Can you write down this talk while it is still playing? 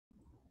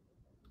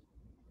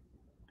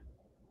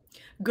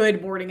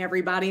Good morning,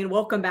 everybody, and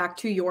welcome back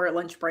to your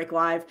Lunch Break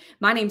Live.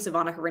 My name's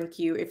Ivana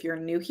Harinkyu if you're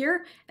new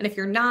here, and if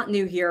you're not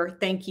new here,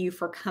 thank you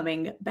for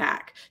coming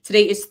back.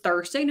 Today is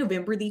Thursday,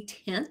 November the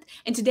 10th,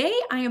 and today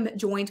I am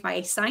joined by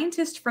a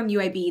scientist from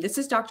UAB. This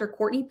is Dr.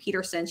 Courtney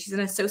Peterson. She's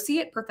an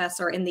associate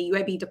professor in the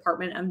UAB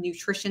Department of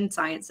Nutrition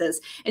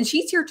Sciences, and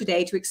she's here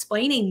today to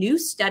explain a new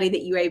study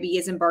that UAB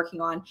is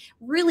embarking on,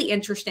 really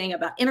interesting,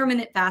 about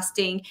intermittent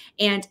fasting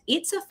and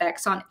its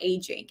effects on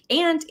aging,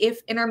 and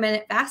if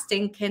intermittent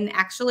fasting can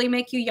actually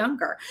make you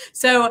younger.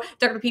 So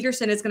Dr.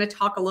 Peterson is going to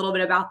talk a little bit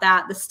about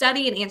that, the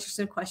study, and answer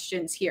some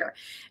questions here.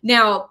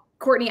 Now,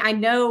 Courtney, I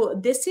know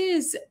this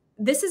is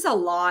a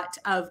lot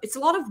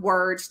of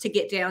words to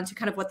get down to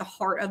kind of what the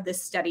heart of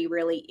this study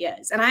really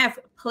is. And I have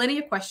plenty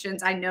of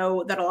questions. I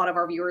know that a lot of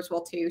our viewers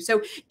will too.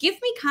 So give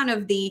me kind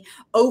of the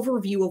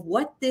overview of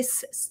what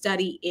this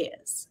study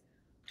is.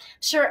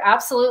 Sure,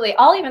 absolutely.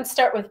 I'll even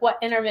start with what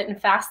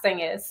intermittent fasting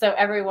is so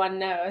everyone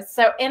knows.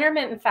 So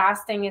intermittent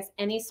fasting is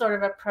any sort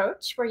of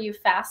approach where you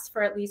fast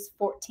for at least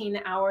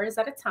 14 hours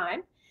at a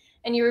time,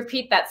 and you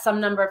repeat that some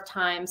number of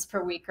times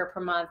per week or per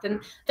month.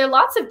 And there are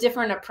lots of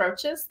different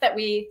approaches that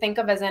we think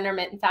of as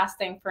intermittent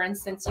fasting. For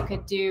instance, you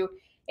could do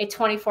a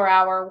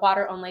 24-hour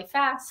water-only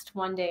fast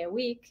 1 day a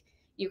week.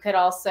 You could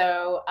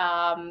also,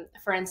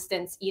 for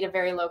instance, eat a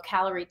very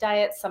low-calorie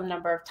diet some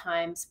number of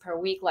times per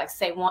week, like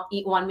say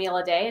eat one meal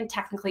a day, and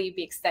technically you'd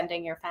be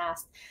extending your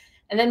fast.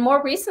 And then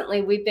more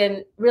recently, we've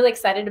been really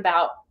excited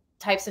about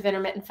types of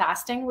intermittent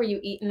fasting where you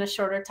eat in a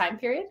shorter time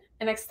period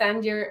and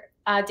extend your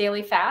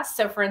daily fast.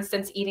 So for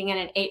instance, eating in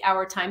an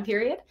 8-hour time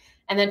period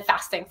and then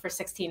fasting for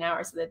 16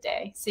 hours of the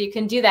day. So you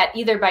can do that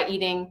either by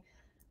eating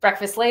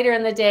breakfast later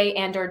in the day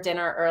and or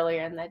dinner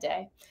earlier in the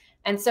day.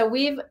 And so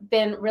we've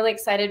been really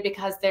excited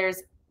because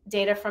there's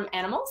data from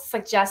animals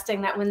suggesting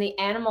that when the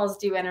animals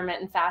do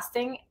intermittent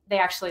fasting, they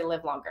actually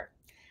live longer.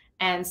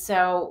 And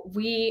so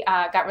we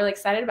got really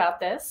excited about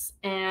this,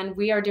 and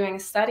we are doing a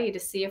study to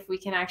see if we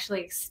can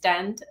actually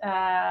extend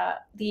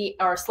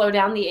or slow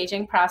down the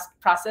aging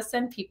process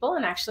in people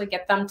and actually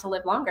get them to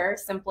live longer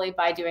simply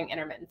by doing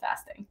intermittent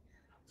fasting.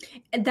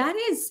 And that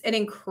is an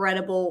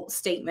incredible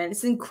statement.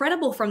 It's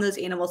incredible from those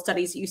animal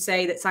studies you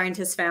say that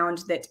scientists found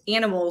that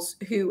animals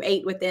who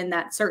ate within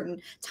that certain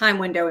time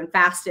window and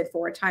fasted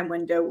for a time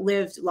window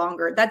lived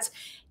longer. That's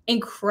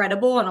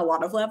incredible on a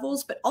lot of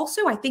levels, but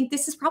also I think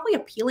this is probably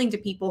appealing to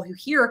people who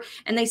hear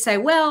and they say,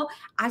 well,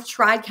 I've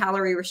tried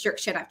calorie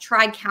restriction. I've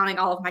tried counting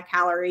all of my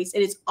calories.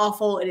 It is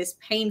awful. It is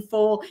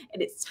painful.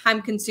 And it's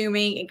time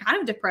consuming and kind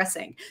of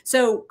depressing.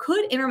 So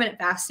could intermittent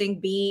fasting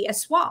be a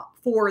swap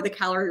for the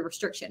calorie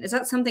restriction? Is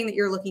that something that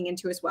you're looking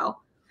into as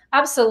well?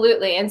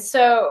 Absolutely. And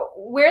so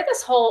where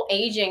this whole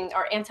aging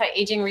or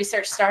anti-aging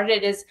research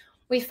started is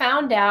we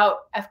found out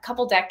a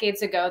couple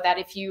decades ago that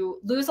if you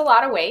lose a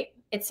lot of weight,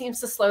 it seems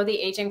to slow the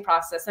aging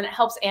process, and it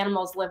helps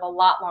animals live a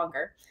lot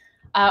longer.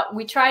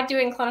 We tried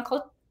doing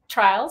clinical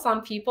trials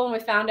on people, and we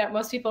found out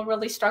most people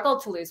really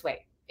struggled to lose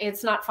weight.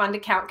 It's not fun to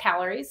count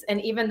calories. And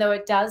even though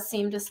it does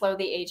seem to slow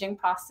the aging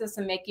process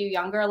and make you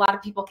younger, a lot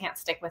of people can't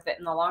stick with it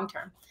in the long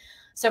term.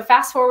 So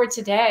fast forward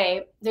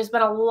today, there's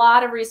been a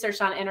lot of research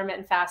on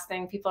intermittent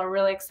fasting. People are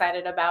really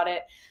excited about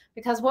it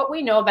because what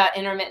we know about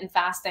intermittent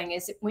fasting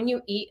is when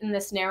you eat in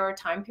this narrower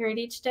time period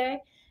each day,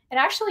 it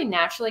actually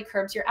naturally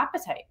curbs your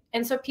appetite.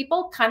 And so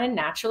people kind of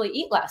naturally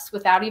eat less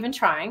without even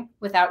trying,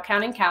 without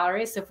counting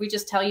calories. So if we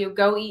just tell you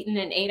go eat in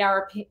an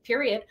 8-hour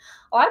period,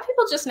 a lot of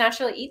people just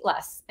naturally eat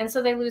less. And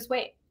so they lose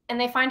weight. And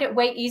they find it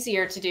way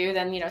easier to do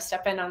than,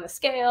 stepping on the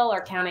scale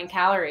or counting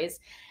calories.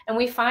 And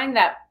we find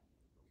that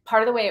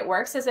part of the way it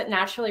works is it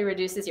naturally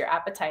reduces your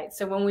appetite.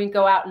 So when we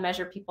go out and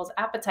measure people's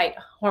appetite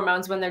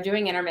hormones when they're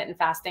doing intermittent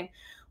fasting,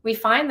 we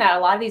find that a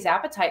lot of these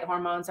appetite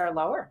hormones are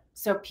lower.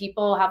 So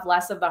people have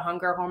less of the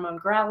hunger hormone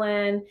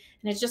ghrelin, and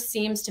it just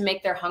seems to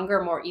make their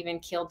hunger more even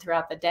keeled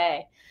throughout the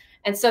day.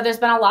 And so there's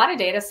been a lot of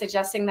data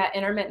suggesting that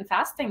intermittent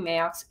fasting may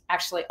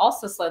actually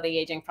also slow the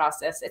aging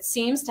process. It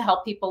seems to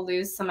help people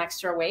lose some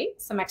extra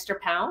weight, some extra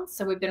pounds.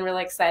 So we've been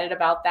really excited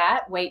about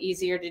that. Way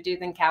easier to do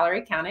than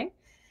calorie counting.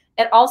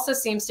 It also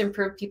seems to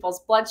improve people's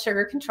blood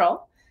sugar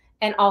control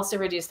and also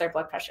reduce their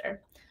blood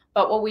pressure.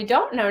 But what we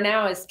don't know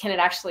now is, can it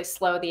actually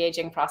slow the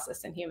aging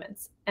process in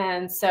humans?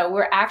 And so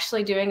we're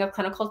actually doing a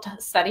clinical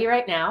study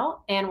right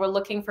now, and we're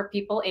looking for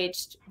people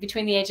aged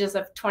between the ages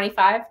of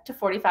 25 to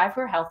 45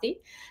 who are healthy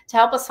to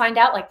help us find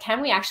out,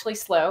 can we actually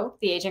slow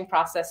the aging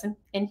process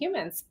in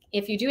humans?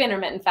 If you do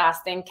intermittent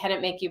fasting, can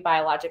it make you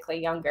biologically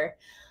younger?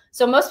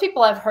 So most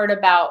people have heard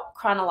about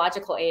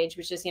chronological age,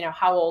 which is,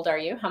 how old are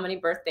you? How many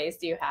birthdays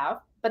do you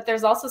have? But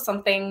there's also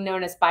something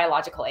known as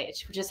biological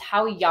age, which is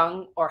how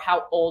young or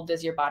how old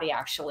does your body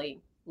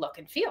actually look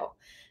and feel.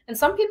 And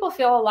some people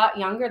feel a lot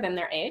younger than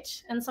their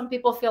age, and some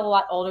people feel a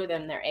lot older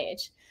than their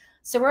age.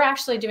 So we're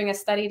actually doing a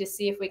study to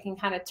see if we can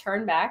kind of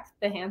turn back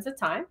the hands of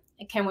time,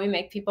 and can we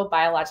make people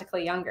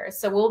biologically younger?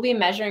 So we'll be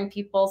measuring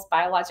people's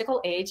biological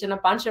age in a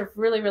bunch of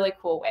really, really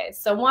cool ways.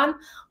 So one,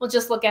 we'll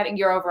just look at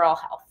your overall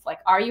health.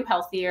 Are you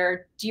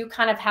healthier? Do you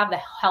kind of have the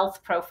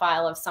health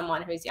profile of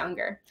someone who's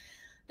younger?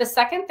 The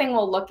second thing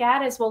we'll look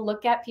at is we'll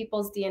look at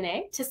people's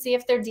DNA to see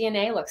if their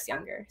DNA looks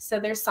younger. So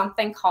there's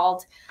something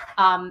called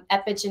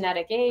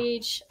epigenetic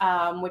age,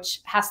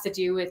 which has to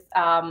do with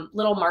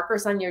little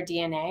markers on your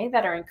DNA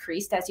that are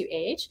increased as you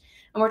age.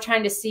 And we're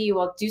trying to see,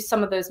 well, do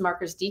some of those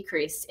markers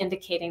decrease,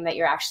 indicating that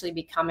you're actually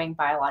becoming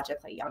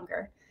biologically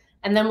younger.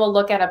 And then we'll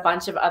look at a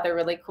bunch of other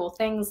really cool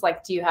things,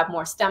 like, do you have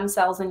more stem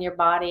cells in your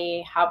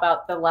body? How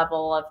about the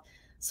level of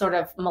sort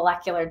of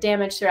molecular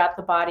damage throughout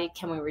the body?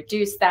 Can we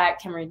reduce that?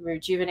 Can we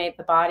rejuvenate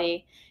the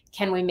body?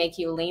 Can we make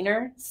you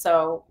leaner?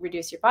 So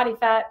reduce your body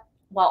fat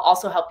while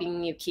also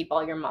helping you keep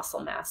all your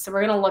muscle mass. So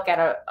we're going to look at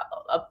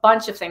a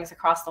bunch of things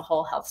across the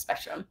whole health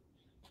spectrum.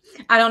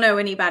 I don't know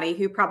anybody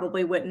who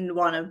probably wouldn't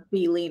want to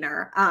be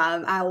leaner.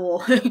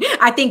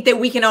 I think that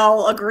we can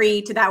all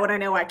agree to that one. I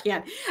know I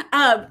can.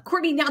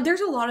 Courtney, now there's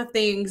a lot of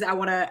things I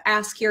want to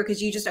ask here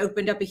because you just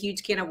opened up a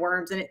huge can of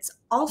worms, and it's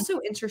also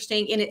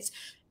interesting, and it's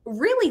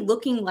really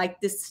looking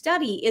like this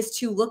study is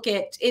to look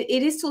at it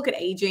is to look at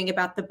aging,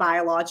 about the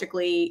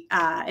biologically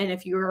and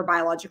if you're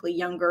biologically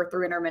younger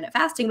through intermittent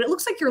fasting. But it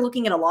looks like you're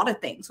looking at a lot of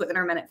things with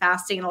intermittent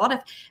fasting and a lot of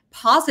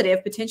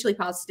potentially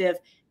positive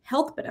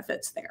health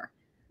benefits there.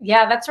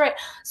 Yeah, that's right.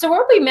 So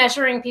we'll be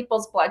measuring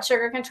people's blood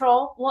sugar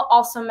control. We'll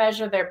also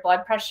measure their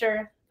blood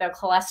pressure, their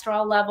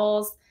cholesterol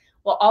levels.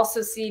 We'll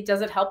also see,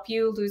 does it help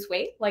you lose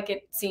weight like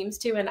it seems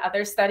to in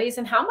other studies,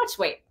 and how much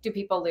weight do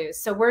people lose?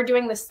 So we're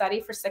doing this study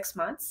for 6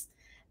 months,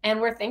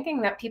 and we're thinking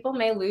that people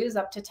may lose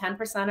up to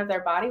 10% of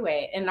their body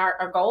weight. And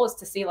our goal is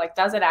to see, like,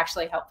 does it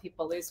actually help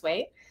people lose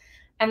weight?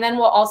 And then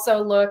we'll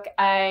also look,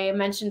 I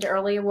mentioned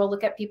earlier, we'll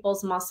look at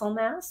people's muscle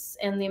mass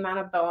and the amount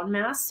of bone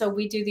mass. So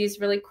we do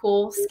these really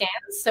cool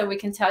scans so we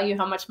can tell you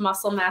how much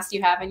muscle mass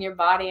you have in your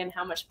body and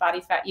how much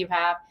body fat you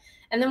have.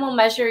 And then we'll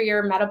measure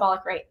your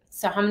metabolic rate.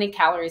 So how many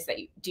calories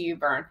do you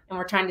burn? And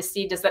we're trying to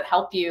see, does that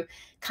help you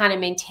kind of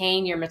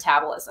maintain your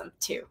metabolism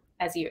too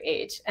as you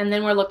age? And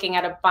then we're looking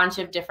at a bunch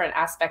of different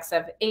aspects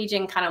of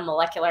aging, kind of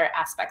molecular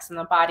aspects in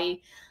the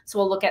body. So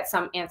we'll look at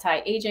some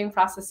anti-aging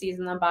processes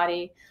in the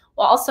body.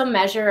 We'll also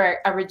measure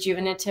a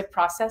rejuvenative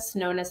process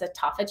known as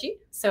autophagy.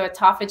 So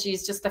autophagy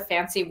is just a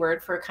fancy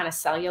word for kind of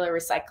cellular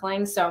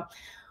recycling. So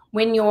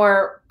when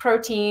your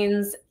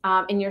proteins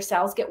in your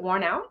cells get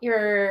worn out,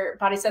 your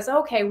body says,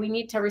 okay, we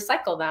need to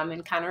recycle them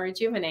and kind of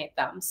rejuvenate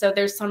them. So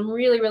there's some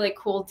really, really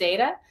cool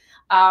data,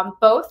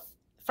 both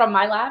from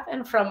my lab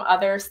and from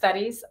other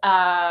studies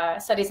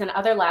in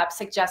other labs,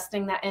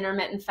 suggesting that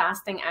intermittent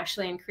fasting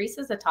actually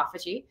increases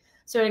autophagy.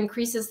 So it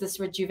increases this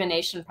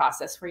rejuvenation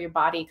process where your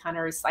body kind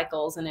of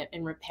recycles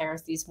and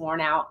repairs these worn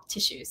out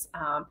tissues.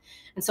 And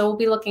so we'll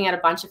be looking at a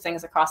bunch of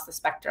things across the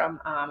spectrum,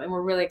 and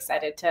we're really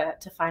excited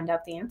to find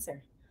out the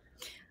answer.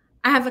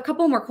 I have a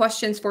couple more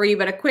questions for you,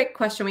 but a quick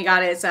question we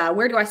got is,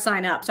 where do I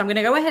sign up? So I'm going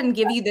to go ahead and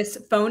give you this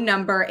phone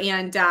number,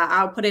 and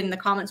I'll put it in the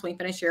comments when we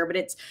finish here, but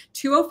it's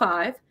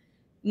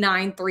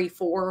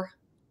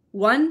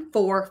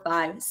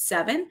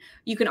 205-934-1457.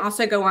 You can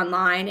also go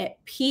online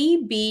at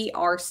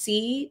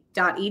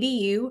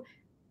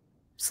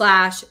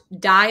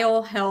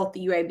pbrc.edu/dial health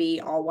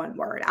UAB, all one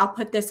word. I'll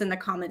put this in the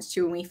comments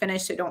too when we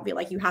finish, so don't feel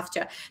like you have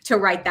to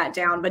write that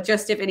down, but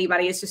just if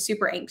anybody is just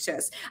super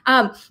anxious.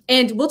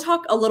 And we'll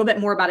talk a little bit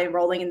more about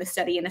enrolling in the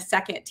study in a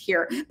second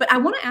here, but I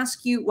want to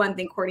ask you one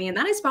thing, Courtney, and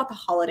that is about the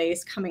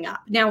holidays coming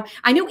up. Now,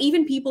 I know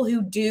even people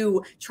who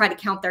do try to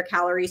count their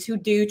calories, who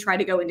do try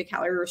to go into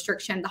calorie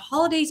restriction, the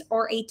holidays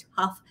are a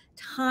tough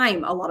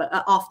time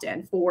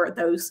often for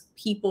those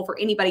people, for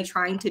anybody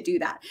trying to do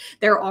that.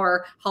 There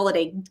are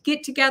holiday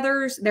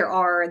get-togethers. There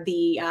are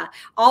the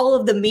all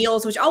of the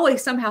meals, which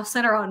always somehow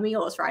center on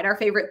meals, right? Our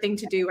favorite thing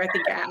to do, I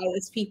think,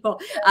 as people,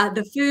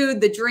 the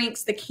food, the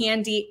drinks, the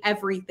candy,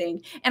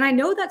 everything. And I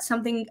know that's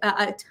something,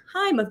 a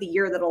time of the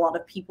year that a lot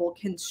of people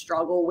can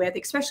struggle with,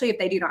 especially if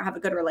they do not have a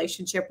good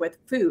relationship with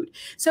food.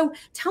 So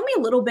tell me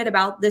a little bit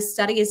about this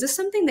study. Is this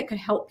something that could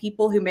help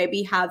people who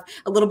maybe have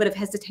a little bit of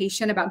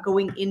hesitation about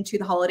going into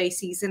the holiday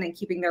season and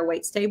keeping their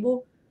weight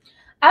stable?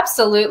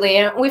 Absolutely.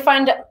 And we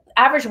find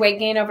average weight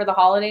gain over the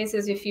holidays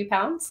is a few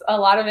pounds. A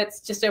lot of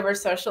it's just over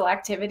social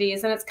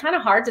activities, and it's kind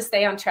of hard to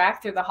stay on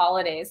track through the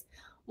holidays.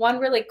 One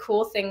really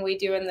cool thing we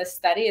do in this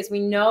study is we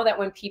know that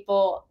when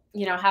people,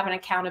 have an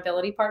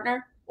accountability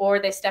partner or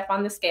they step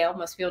on the scale,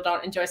 most people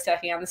don't enjoy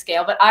stepping on the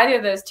scale, but either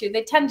of those two,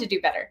 they tend to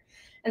do better.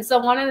 And so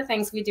one of the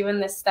things we do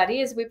in this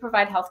study is we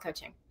provide health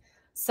coaching.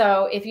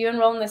 So if you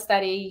enroll in the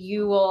study,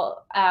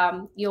 you'll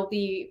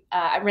be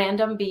at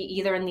random be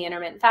either in the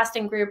intermittent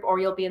fasting group, or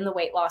you'll be in the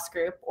weight loss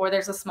group, or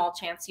there's a small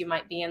chance you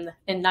might be in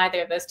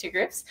neither of those two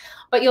groups,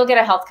 but you'll get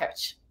a health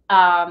coach.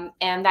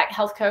 And that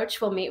health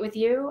coach will meet with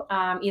you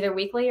either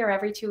weekly or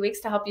every 2 weeks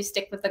to help you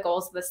stick with the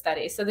goals of the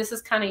study. So this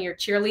is kind of your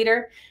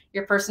cheerleader,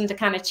 your person to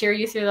kind of cheer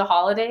you through the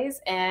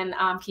holidays and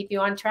keep you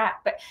on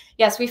track. But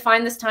yes, we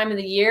find this time of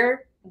the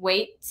year,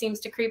 weight seems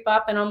to creep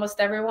up in almost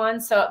everyone.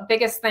 So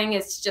biggest thing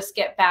is to just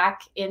get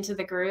back into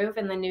the groove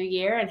in the new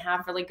year and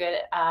have really good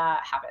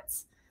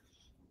habits.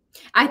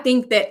 I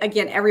think that,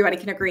 again, everybody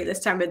can agree this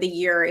time of the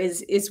year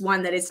is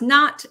one that is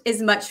not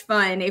as much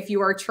fun if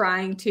you are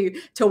trying to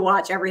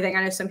watch everything.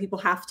 I know some people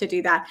have to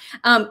do that.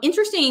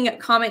 Interesting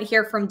comment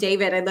here from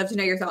David. I'd love to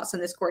know your thoughts on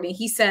this, Courtney.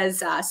 He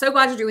says, so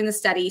glad you're doing the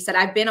study. He said,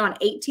 I've been on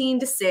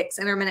 18-6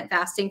 intermittent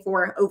fasting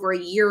for over a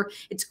year.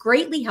 It's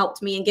greatly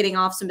helped me in getting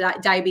off some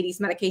diabetes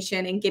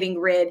medication and getting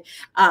rid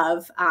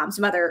of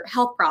some other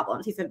health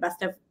problems. He said,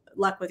 best of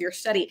luck with your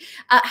study.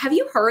 Have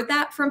you heard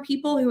that from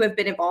people who have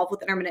been involved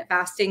with intermittent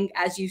fasting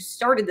as you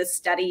started this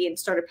study and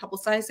started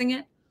publicizing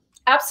it?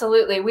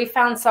 Absolutely. We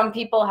found some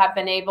people have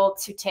been able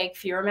to take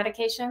fewer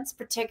medications,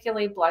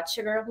 particularly blood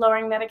sugar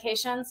lowering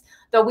medications,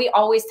 though we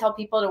always tell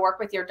people to work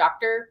with your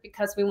doctor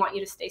because we want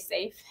you to stay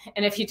safe.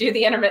 And if you do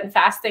the intermittent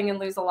fasting and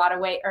lose a lot of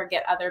weight or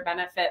get other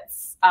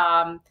benefits,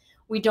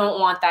 we don't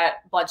want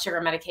that blood sugar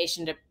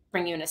medication to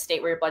bring you in a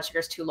state where your blood sugar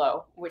is too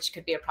low, which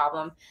could be a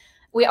problem.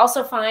 We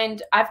also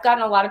find I've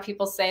gotten a lot of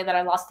people say that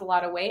I lost a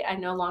lot of weight. I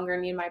no longer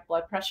need my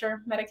blood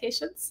pressure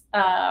medications.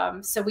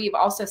 So we've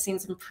also seen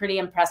some pretty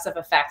impressive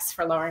effects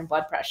for lowering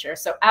blood pressure.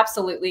 So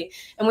absolutely.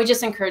 And we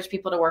just encourage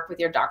people to work with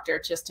your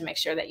doctor just to make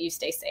sure that you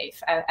stay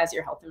safe as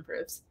your health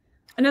improves.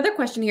 Another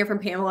question here from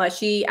Pamela.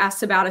 She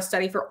asks about a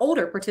study for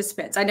older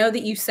participants. I know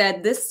that you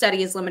said this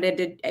study is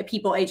limited to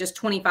people ages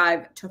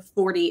 25 to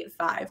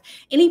 45.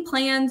 Any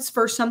plans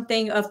for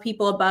something of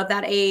people above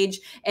that age?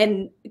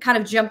 And kind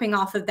of jumping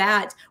off of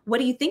that, what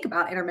do you think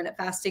about intermittent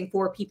fasting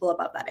for people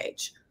above that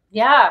age?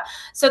 Yeah.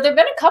 So there've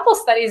been a couple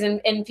studies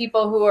in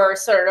people who are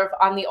sort of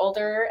on the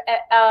older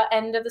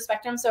end of the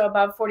spectrum, so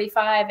above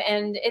 45.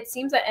 And it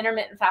seems that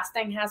intermittent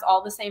fasting has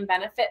all the same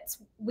benefits.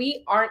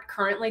 We aren't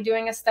currently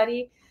doing a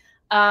study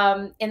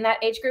in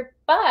that age group,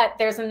 but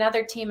there's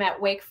another team at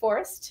Wake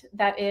Forest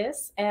that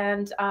is,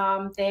 and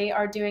they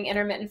are doing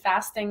intermittent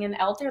fasting in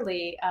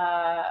elderly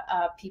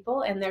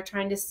people, and they're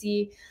trying to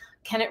see,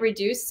 can it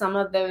reduce some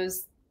of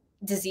those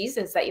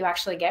diseases that you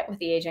actually get with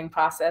the aging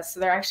process? So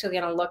they're actually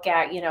going to look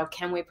at,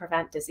 can we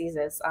prevent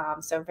diseases?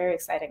 So very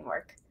exciting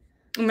work.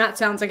 And that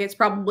sounds like it's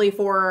probably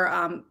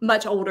for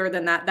much older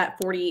than that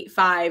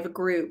 45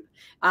 group.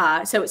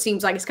 So it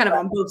seems like it's kind of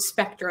on both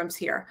spectrums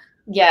here.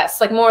 Yes,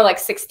 like more like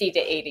 60 to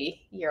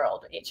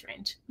 80-year-old age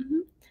range. Mm-hmm.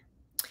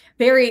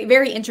 Very,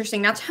 very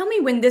interesting. Now tell me,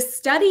 when this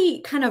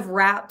study kind of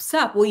wraps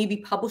up, will you be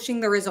publishing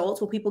the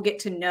results? Will people get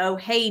to know,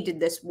 hey, did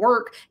this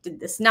work? Did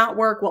this not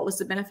work? What was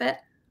the benefit?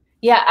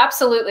 Yeah,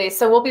 absolutely.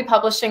 So we'll be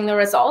publishing the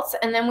results,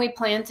 and then we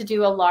plan to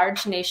do a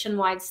large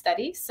nationwide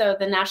study. So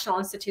the National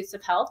Institutes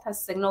of Health has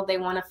signaled they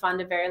want to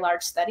fund a very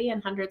large study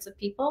and hundreds of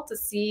people to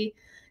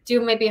do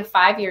maybe a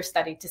 5-year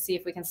study to see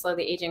if we can slow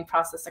the aging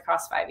process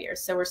across 5 years.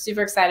 So we're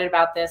super excited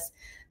about this.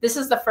 This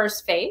is the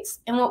first phase.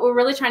 And what we're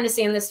really trying to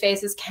see in this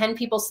phase is, can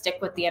people stick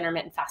with the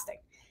intermittent fasting?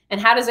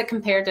 And how does it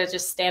compare to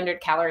just standard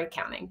calorie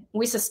counting?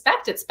 We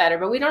suspect it's better,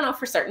 but we don't know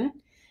for certain.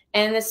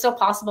 And it's still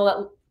possible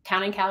that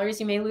counting calories,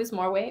 you may lose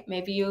more weight.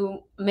 Maybe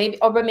you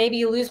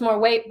lose more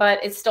weight,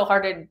 but it's still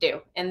harder to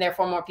do. And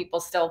therefore more people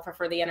still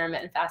prefer the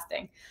intermittent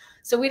fasting.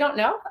 So we don't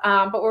know,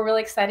 but we're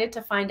really excited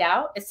to find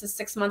out. It's a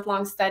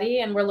 6-month-long study,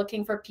 and we're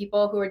looking for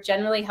people who are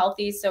generally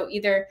healthy, so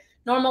either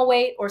normal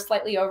weight or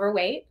slightly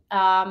overweight,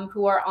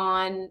 who are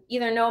on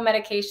either no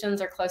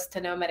medications or close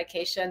to no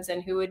medications,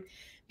 and who would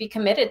be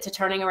committed to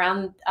turning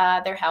around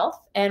their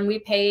health. And we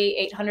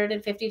pay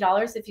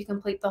 $850 if you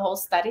complete the whole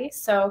study.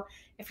 So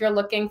if you're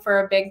looking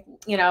for a big,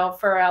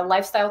 for a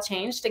lifestyle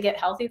change to get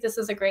healthy, this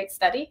is a great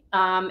study,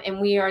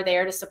 and we are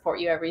there to support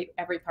you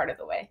every part of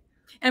the way.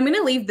 I'm going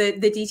to leave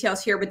the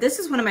details here, but this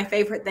is one of my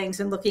favorite things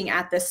in looking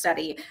at this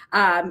study.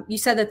 You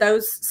said that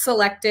those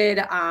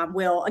selected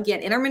will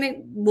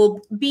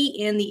be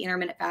in the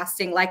intermittent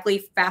fasting,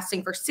 likely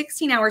fasting for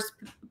 16 hours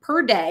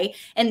per day.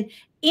 And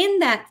in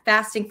that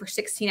fasting for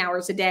 16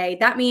 hours a day,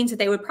 that means that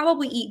they would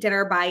probably eat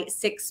dinner by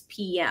 6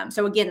 p.m.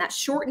 So again, that's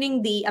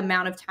shortening the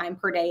amount of time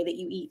per day that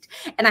you eat.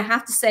 And I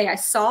have to say, I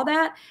saw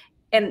that,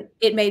 and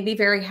it made me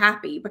very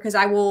happy, because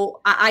I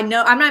know, I'm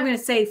not going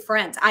to say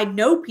friends. I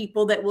know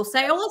people that will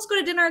say, oh, let's go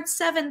to dinner at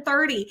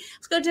 7:30.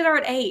 Let's go to dinner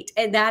at 8.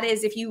 And that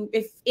is, if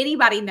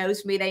anybody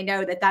knows me, they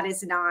know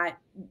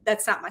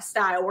that's not my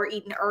style. We're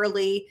eating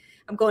early.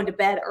 I'm going to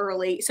bed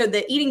early. So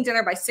the eating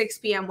dinner by 6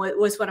 p.m.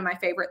 was one of my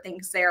favorite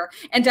things there.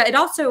 And it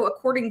also,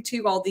 according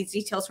to all these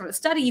details from the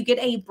study, you get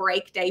a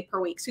break day per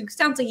week. So it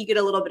sounds like you get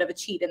a little bit of a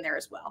cheat in there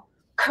as well.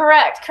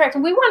 Correct.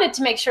 And we wanted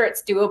to make sure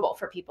it's doable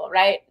for people,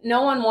 right?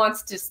 No one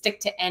wants to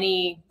stick to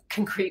any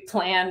concrete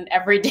plan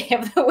every day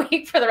of the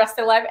week for the rest of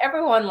their life.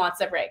 Everyone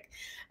wants a break.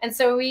 And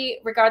so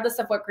regardless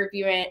of what group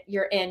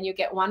you're in, you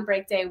get one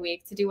break day a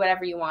week to do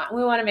whatever you want. And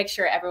we want to make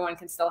sure everyone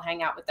can still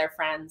hang out with their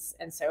friends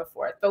and so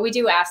forth. But we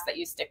do ask that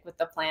you stick with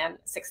the plan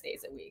 6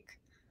 days a week.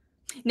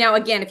 Now,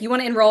 again, if you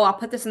want to enroll, I'll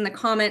put this in the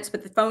comments,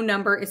 but the phone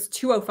number is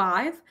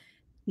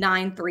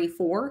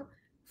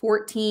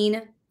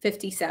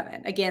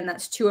 205-934-1457. Again,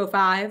 that's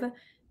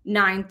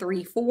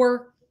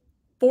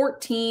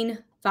 205-934-1457.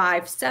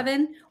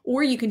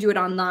 or you can do it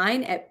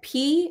online at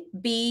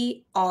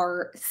pbrc.edu-dial,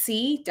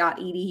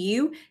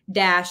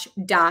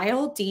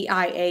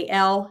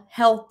 D-I-A-L,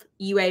 health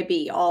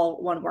UAB,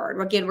 all one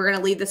word. Again, we're going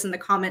to leave this in the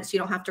comments. You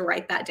don't have to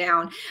write that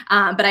down.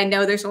 But I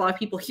know there's a lot of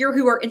people here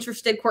who are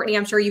interested. Courtney,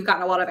 I'm sure you've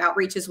gotten a lot of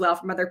outreach as well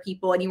from other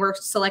people, and you were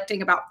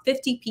selecting about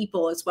 50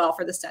 people as well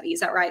for the study. Is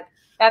that right?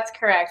 That's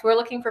correct. We're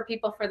looking for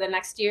people for the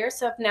next year.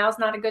 So if now's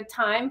not a good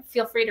time,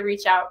 feel free to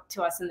reach out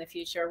to us in the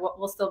future.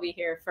 We'll still be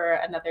here for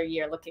another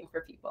year looking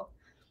for people.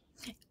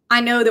 I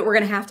know that we're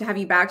going to have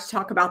you back to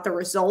talk about the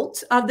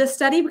results of this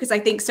study, because I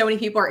think so many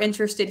people are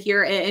interested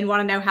here and want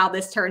to know how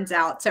this turns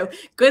out. So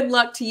good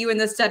luck to you in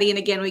the study. And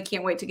again, we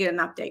can't wait to get an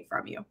update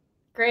from you.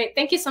 Great.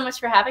 Thank you so much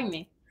for having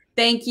me.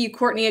 Thank you,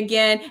 Courtney.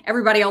 Again,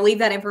 everybody, I'll leave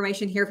that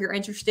information here if you're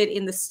interested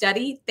in the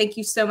study. Thank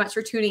you so much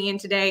for tuning in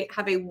today.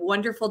 Have a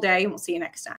wonderful day, and we'll see you next time.